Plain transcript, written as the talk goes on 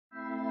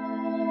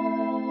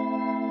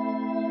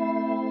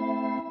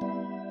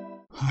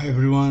Hi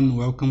everyone,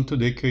 welcome to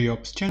the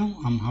QaOps channel.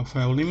 I'm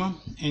Rafael Lima,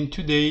 and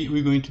today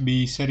we're going to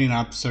be setting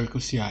up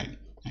CircleCi.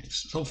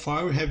 So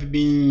far we have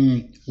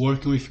been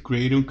working with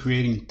Gradle,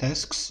 creating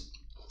tasks,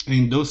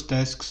 and those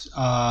tasks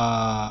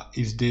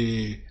is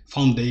the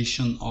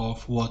foundation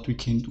of what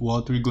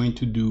we're going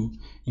to do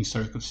in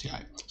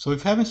CircleCi. So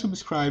if you haven't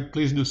subscribed,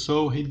 please do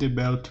so. Hit the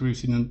bell to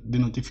receive the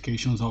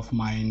notifications of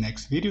my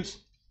next videos.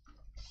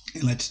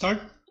 And let's start.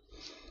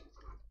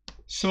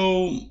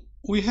 So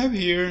we have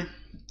here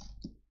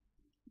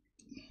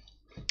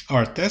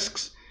our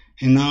tasks,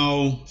 and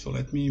now, so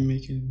let me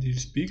make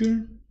this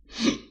bigger.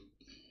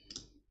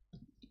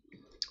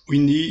 We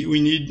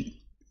need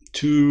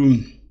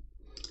to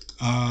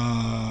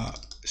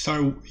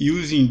start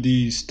using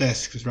these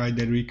tasks, right,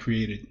 that we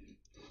created.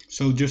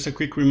 So just a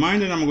quick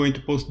reminder, I'm going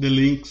to post the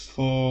links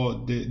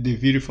for the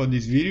video for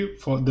this video,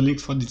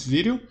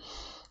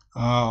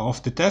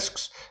 of the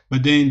tasks.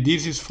 But then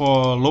this is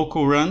for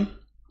local run.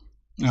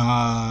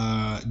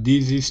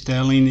 This is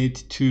telling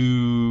it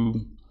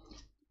to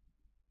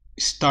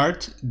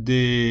start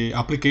the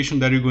application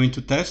that you're going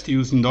to test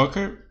using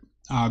Docker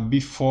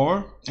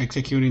before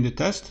executing the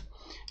test.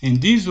 And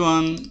these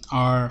ones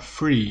are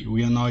free.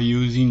 We are not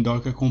using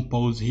Docker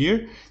Compose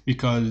here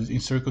because in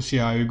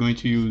CircleCi we're going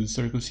to use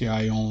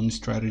CircleCi own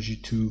strategy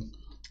to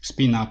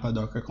spin up a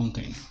Docker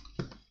container.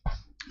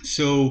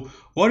 So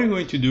what we're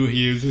going to do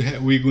here is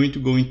we're going to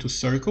go into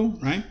Circle,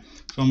 right?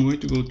 So I'm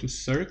going to go to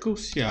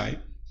CircleCi.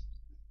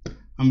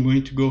 I'm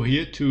going to go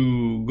here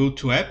to go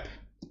to app.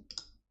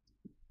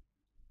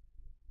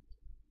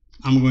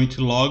 I'm going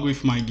to log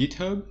with my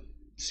GitHub.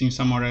 Since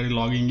I'm already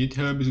logging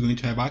GitHub, is going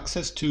to have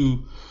access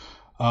to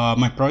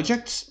my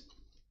projects.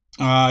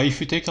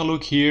 If you take a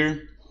look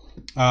here,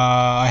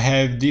 I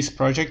have this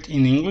project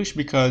in English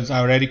because I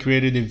already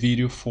created a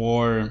video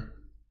for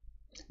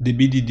the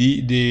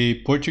BDD,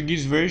 the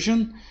Portuguese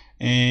version,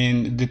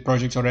 and the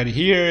project's already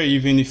here.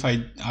 Even if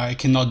I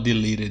cannot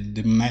delete it,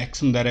 the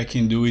maximum that I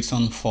can do is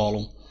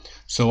unfollow.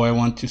 So I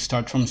want to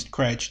start from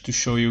scratch to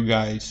show you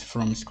guys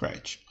from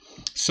scratch.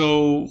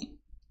 So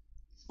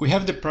we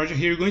have the project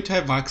here. You're going to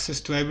have access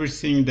to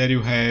everything that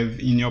you have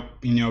in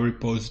your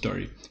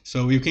repository.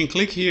 So you can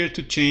click here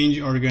to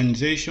change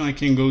organization. I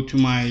can go to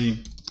my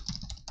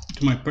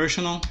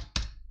personal,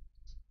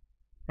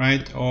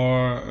 right?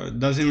 Or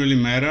doesn't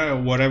really matter,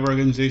 whatever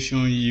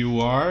organization you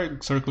are,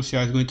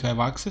 CircleCi is going to have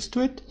access to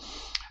it.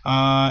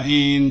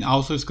 And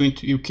also it's going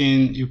to you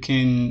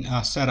can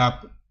set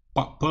up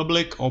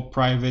public or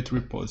private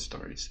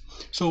repositories.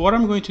 So what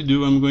I'm going to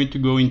do, I'm going to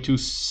go into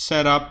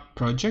setup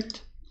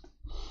project.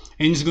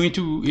 And it's going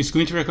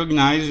to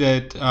recognize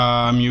that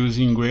I'm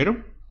using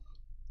Gradle,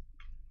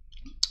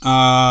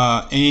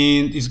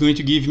 and it's going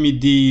to give me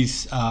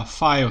this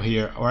file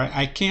here. All right,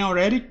 I can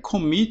already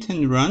commit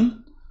and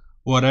run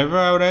whatever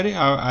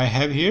I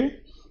have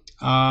here.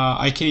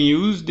 I can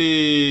use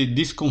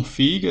this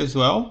config as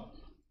well.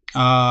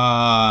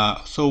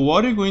 So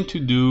what I'm going to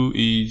do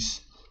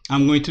is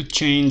I'm going to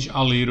change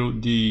a little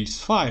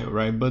this file,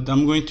 right? But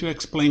I'm going to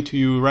explain to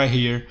you right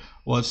here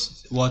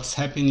what's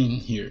happening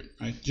here,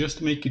 right? Just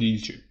to make it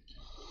easier.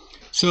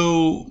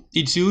 So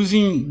it's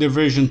using the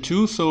version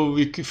 2. So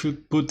if you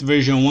put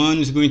version 1,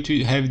 it's going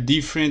to have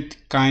different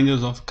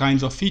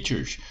kinds of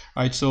features,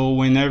 right? So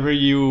whenever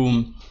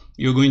you're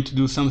going to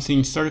do something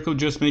in Circle,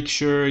 just make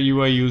sure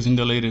you are using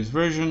the latest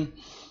version.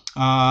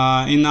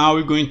 And now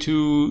we're going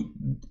to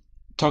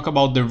talk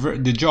about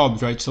the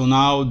jobs, right? So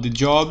now the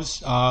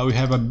jobs, we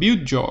have a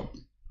build job,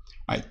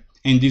 right?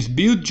 And this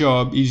build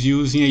job is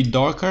using a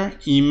Docker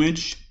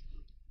image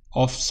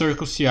of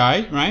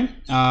CircleCi, right?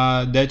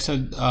 That's a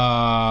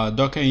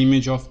Docker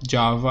image of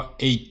Java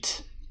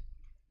 8,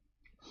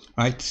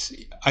 right?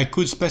 I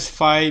could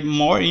specify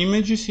more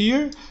images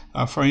here.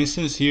 For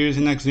instance, here's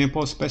an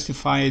example of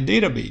specify a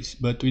database,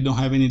 but we don't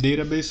have any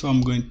database, so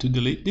I'm going to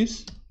delete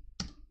this,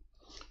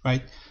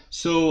 right?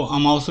 So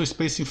I'm also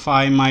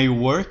specifying my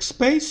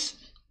workspace,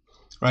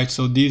 right?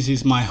 So this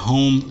is my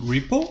home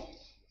repo.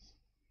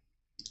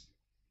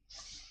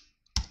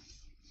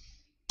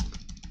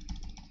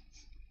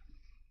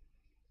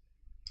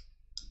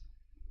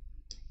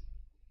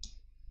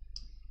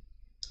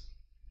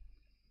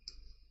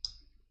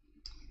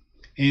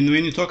 And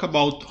when you talk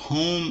about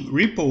home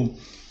repo,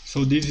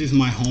 so this is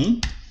my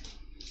home,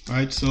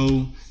 right?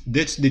 So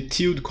that's the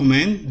tilde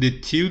command. The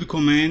tilde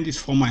command is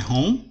for my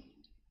home.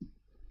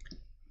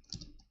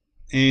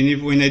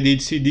 And when I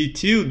did cd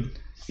tilde,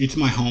 it's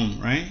my home,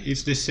 right?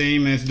 It's the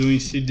same as doing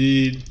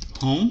cd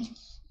home.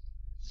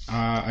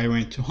 I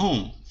went to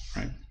home,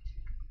 right?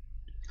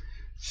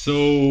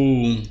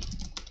 So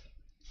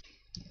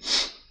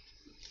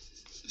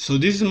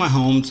this is my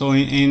home. So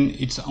and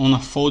it's on a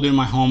folder in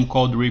my home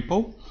called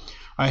repo.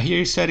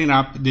 Here is setting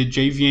up the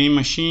JVM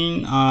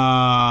machine.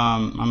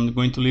 I'm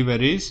going to leave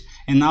it as,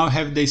 and now I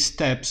have the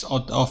steps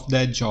of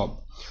that job.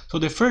 So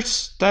the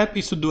first step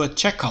is to do a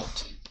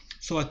checkout.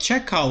 So a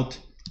checkout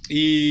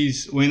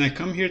is when I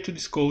come here to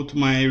this code to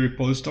my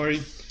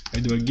repository, I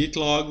do a git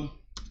log.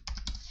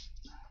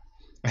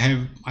 I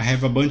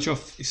have a bunch of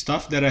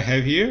stuff that I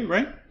have here,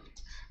 right?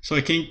 So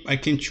I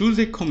can choose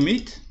a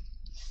commit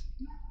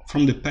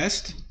from the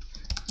past,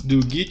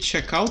 do git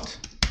checkout,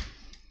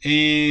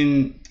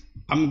 and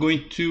I'm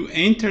going to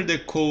enter the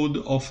code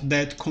of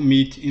that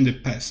commit in the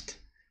past,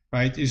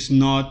 right? It's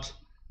not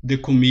the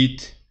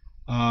commit,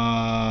 the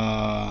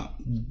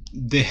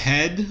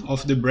head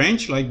of the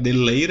branch, like the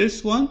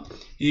latest one.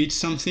 It's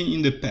something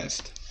in the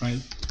past, right?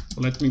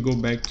 So let me go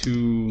back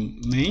to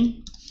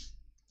main.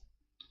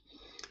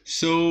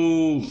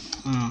 So,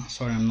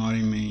 sorry, I'm not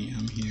in main,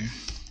 I'm here.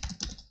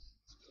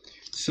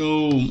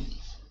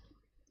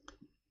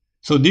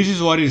 So this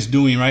is what it's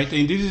doing, right?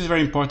 And this is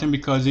very important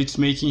because it's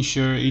making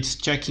sure it's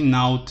checking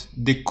out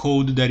the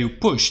code that you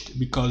pushed,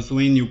 because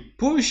when you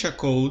push a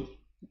code,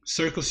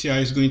 CircleCi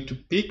is going to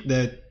pick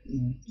that,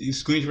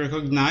 it's going to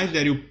recognize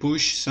that you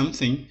push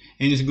something,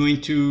 and it's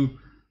going to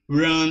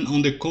run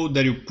on the code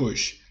that you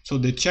push. So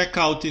the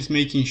checkout is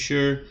making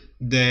sure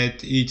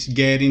that it's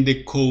getting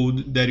the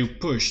code that you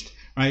pushed,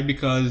 right?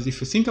 Because if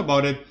you think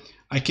about it,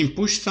 I can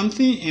push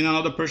something and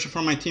another person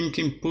from my team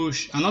can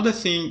push another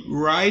thing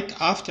right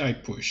after I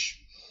push.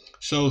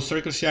 So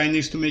CircleCi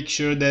needs to make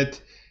sure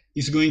that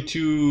it's going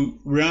to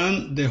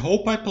run the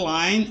whole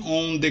pipeline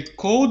on the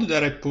code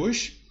that I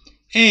push,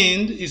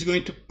 and it's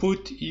going to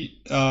put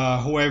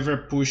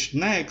whoever pushed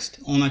next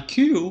on a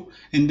queue,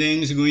 and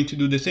then it's going to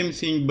do the same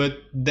thing, but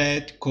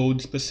that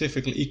code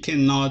specifically. It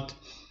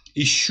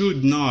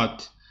should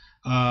not,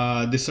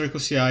 the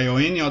CircleCi or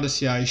any other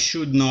CI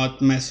should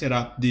not mess it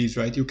up this,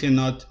 right? You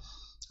cannot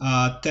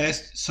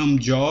test some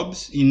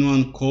jobs in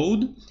one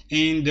code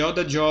and the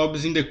other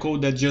jobs in the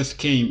code that just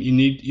came. You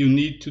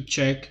need to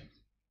check,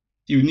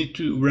 you need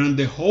to run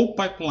the whole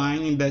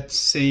pipeline in that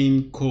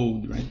same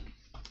code, right?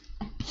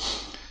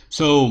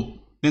 So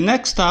the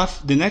next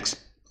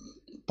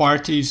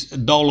part is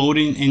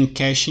downloading and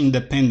caching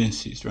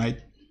dependencies,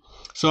 right?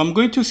 So I'm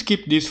going to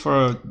skip this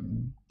for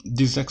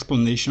this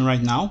explanation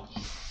right now.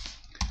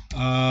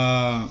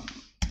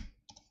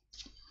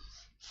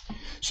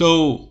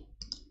 So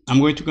I'm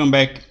going to come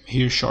back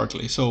here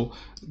shortly. So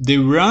the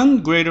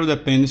run Gradle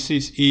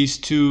dependencies is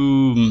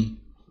to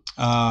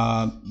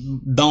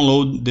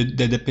download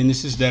the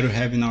dependencies that we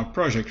have in our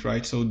project,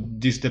 right? So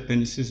these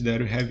dependencies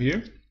that we have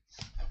here.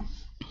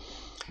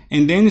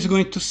 And then it's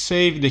going to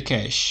save the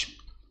cache,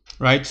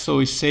 right? So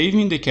it's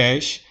saving the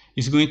cache.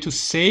 It's going to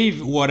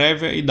save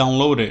whatever it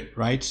downloaded,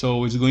 right?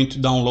 So it's going to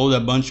download a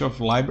bunch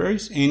of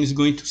libraries and it's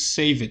going to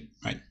save it,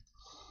 right?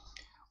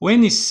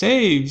 When it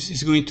saves,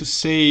 it's going to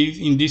save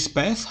in this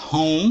path,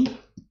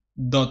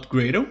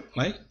 home.gradle,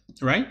 right?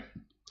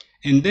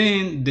 And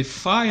then the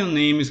file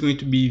name is going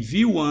to be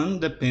v1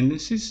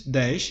 dependencies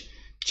dash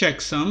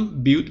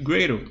checksum build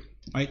Gradle,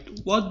 right?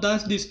 What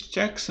does this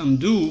checksum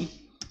do?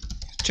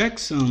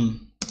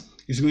 Checksum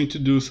is going to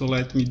do, so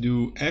let me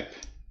do app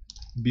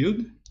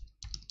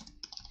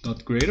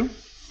build.gradle.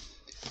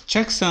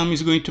 Checksum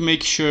is going to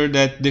make sure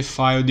that the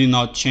file did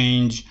not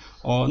change,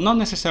 or not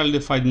necessarily the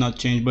file did not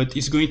change, but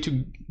it's going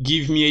to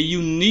give me a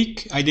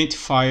unique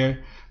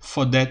identifier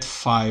for that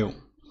file,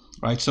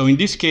 right? So in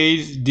this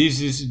case,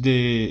 this is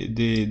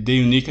the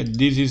unique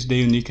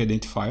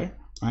identifier,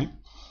 right?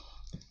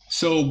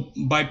 So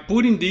by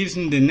putting this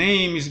in the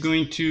name, it's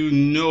going to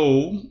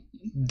know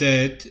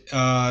that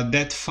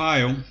that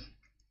file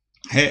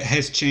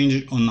has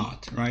changed or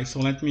not, right? So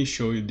let me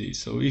show you this.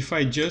 So if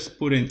I just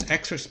put an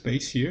extra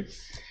space here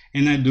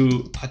and I do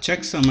a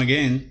checksum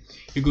again,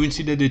 you're going to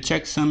see that the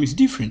checksum is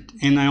different,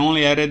 and I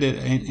only added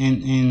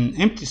an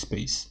empty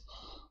space,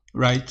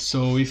 right?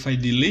 So if I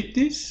delete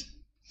this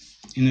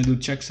and I do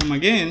checksum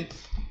again,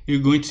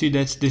 you're going to see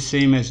that's the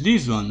same as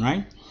this one,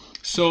 right?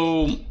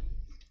 So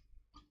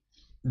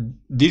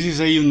this is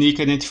a unique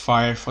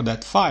identifier for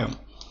that file.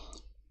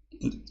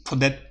 For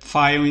that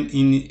file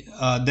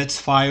that's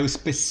file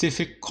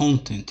specific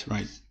content,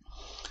 right?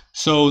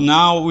 So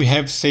now we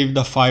have saved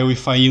the file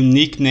with a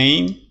unique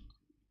name.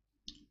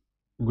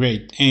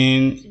 Great,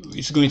 and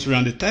it's going to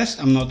run the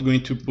test. I'm not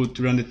going to put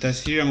run the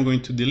test here. I'm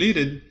going to delete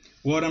it.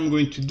 What I'm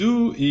going to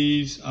do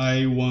is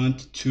I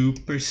want to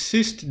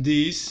persist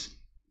this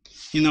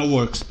in a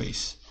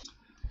workspace.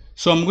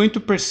 So I'm going to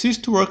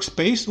persist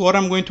workspace. What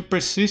I'm going to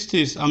persist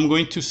is I'm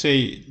going to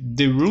say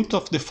the root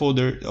of the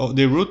folder, or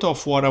the root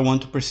of what I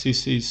want to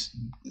persist is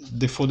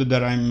the folder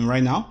that I'm in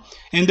right now,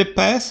 and the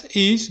path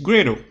is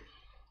Gradle,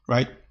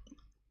 right?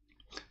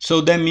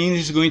 So that means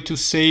it's going to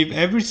save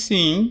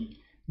everything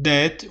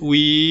that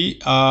we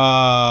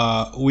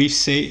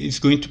say. It's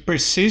going to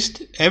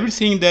persist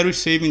everything that we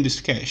save in this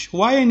cache.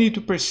 Why I need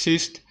to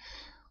persist?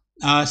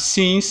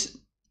 Since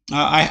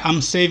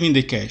I'm saving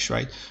the cache,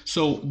 right?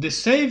 So the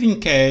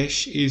saving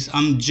cache is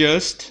I'm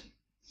just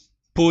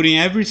putting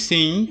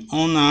everything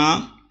on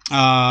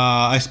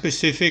a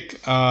specific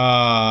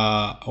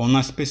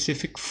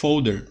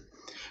folder.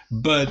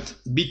 But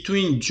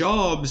between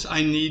jobs,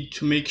 I need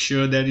to make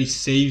sure that it's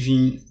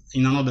saving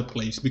in another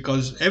place,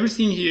 because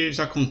everything here is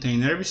a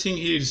container, everything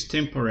here is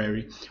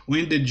temporary.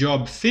 When the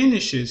job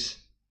finishes,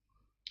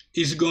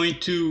 it's going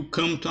to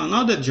come to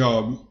another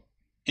job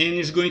and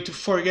it's going to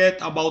forget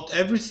about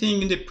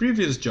everything in the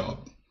previous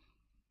job.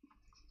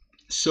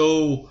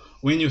 So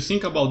when you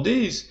think about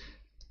this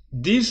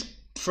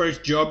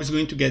first job is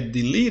going to get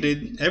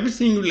deleted.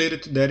 Everything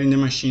related to that in the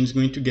machine is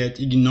going to get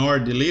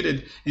ignored,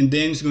 deleted, and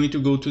then it's going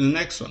to go to the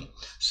next one.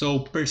 So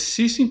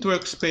persistent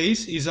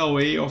workspace is a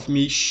way of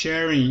me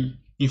sharing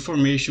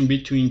information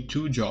between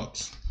two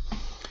jobs.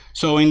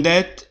 So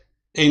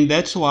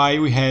that's why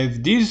we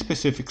have this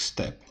specific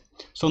step.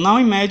 So now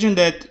imagine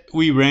that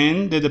we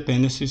ran the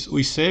dependencies,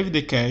 we saved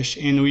the cache,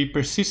 and we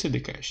persisted the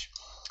cache.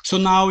 So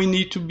now we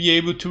need to be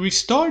able to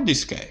restore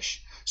this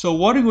cache. So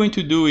what we're going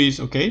to do is,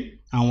 okay,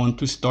 I want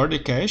to store the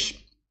cache,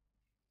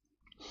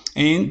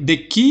 and the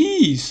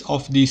keys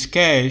of this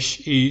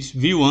cache is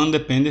v1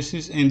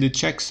 dependencies and the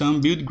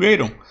checksum build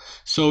gradle.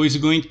 So it's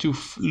going to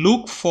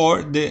look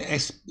for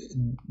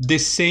the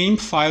same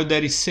file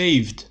that is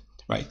saved,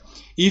 right?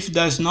 If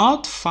does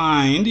not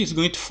find, it's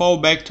going to fall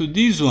back to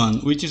this one,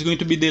 which is going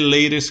to be the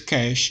latest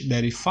cache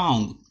that it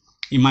found.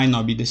 It might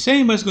not be the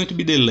same, but it's going to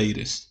be the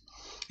latest.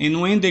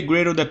 And when the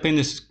gradle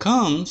dependency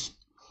comes,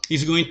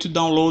 it's going to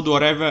download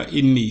whatever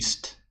it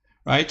missed,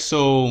 right?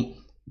 So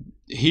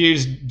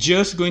here's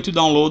just going to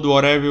download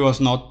whatever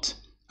was not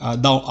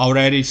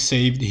already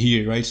saved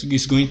here, right? So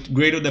it's going to,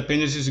 gradle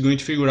dependency is going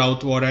to figure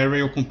out whatever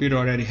your computer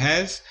already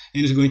has,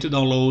 and it's going to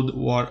download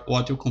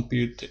what your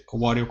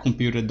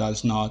computer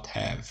does not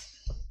have.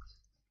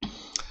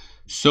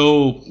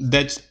 So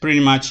that's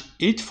pretty much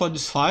it for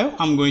this file.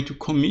 I'm going to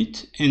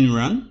commit and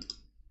run.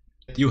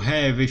 You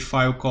have a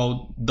file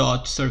called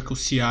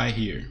 .CircleCi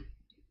here,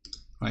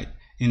 right?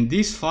 And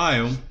this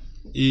file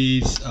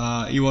is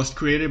it was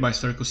created by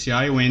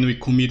CircleCi when we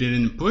committed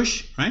and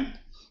push, right?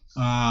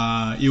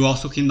 You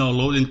also can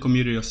download and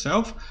commit it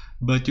yourself,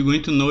 but you're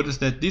going to notice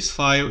that this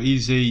file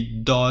is a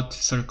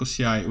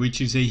 .CircleCi, which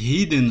is a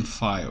hidden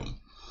file,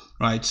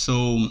 right?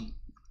 So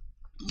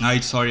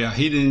it's a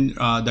hidden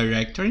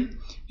directory.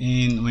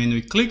 And when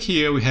we click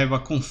here, we have a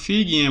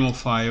config.yml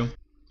file,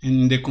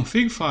 and in the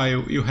config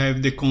file you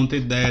have the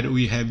content that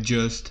we have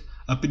just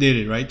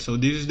updated, right? So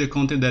this is the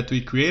content that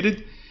we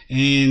created,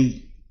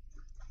 and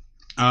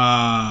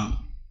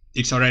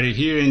it's already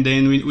here, and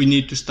then we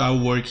need to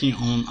start working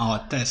on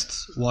our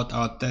tests, what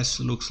our test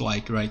looks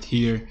like right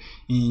here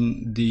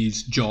in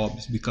these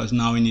jobs, because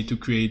now we need to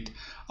create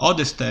all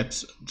the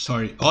steps,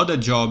 all the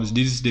jobs.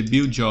 This is the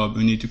build job.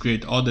 We need to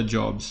create all the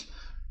jobs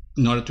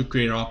in order to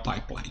create our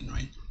pipeline,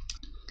 right?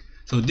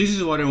 So this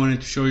is what I wanted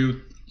to show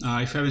you.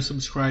 If you haven't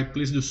subscribed,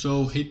 please do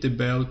so. Hit the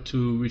bell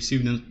to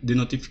receive the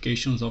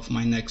notifications of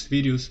my next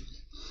videos.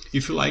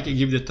 If you like it,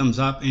 give it a thumbs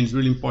up, and it's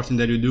really important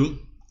that you do,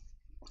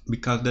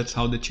 because that's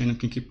how the channel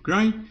can keep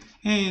growing.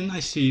 And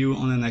I see you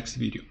on the next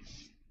video.